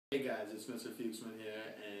Hey guys, it's Mr. Fuchsman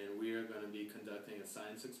here, and we are going to be conducting a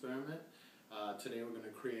science experiment. Today we're going to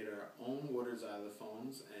create our own water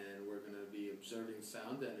xylophones, and we're going to be observing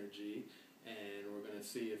sound energy, and we're going to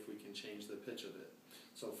see if we can change the pitch of it.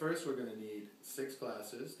 So first we're going to need 6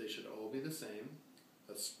 glasses. They should all be the same,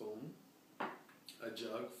 a spoon, a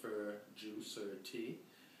jug for juice or tea,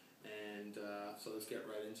 and so let's get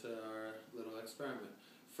right into our little experiment.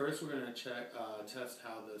 First we're going to test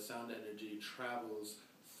how the sound energy travels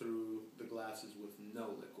through the glasses with no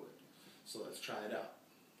liquid. So let's try it out.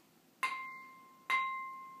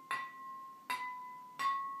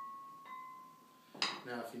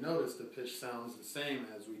 Now if you notice, the pitch sounds the same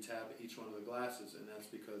as we tap each one of the glasses, and that's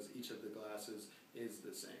because each of the glasses is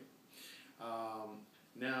the same.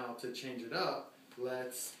 Now to change it up,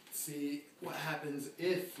 let's see what happens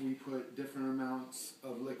if we put different amounts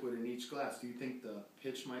of liquid in each glass. Do you think the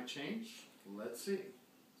pitch might change? Let's see.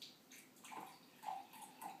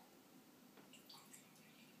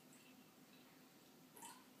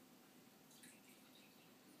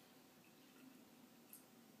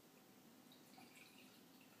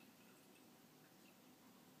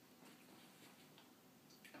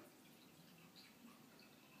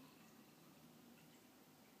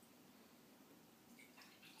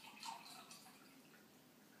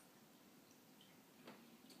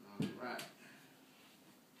 Right.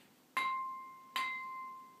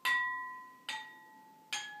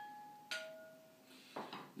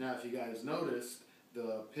 Now if you guys noticed,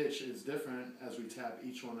 the pitch is different as we tap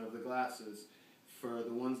each one of the glasses. For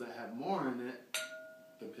the ones that have more in it,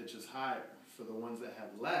 the pitch is higher. For the ones that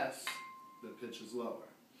have less, the pitch is lower.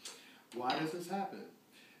 Why does this happen?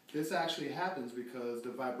 This actually happens because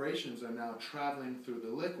the vibrations are now traveling through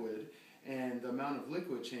the liquid, and the amount of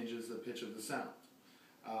liquid changes the pitch of the sound.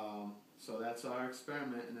 So that's our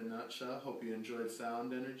experiment in a nutshell. Hope you enjoyed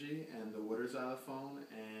sound energy and the water xylophone,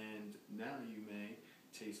 and now you may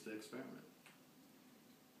taste the experiment.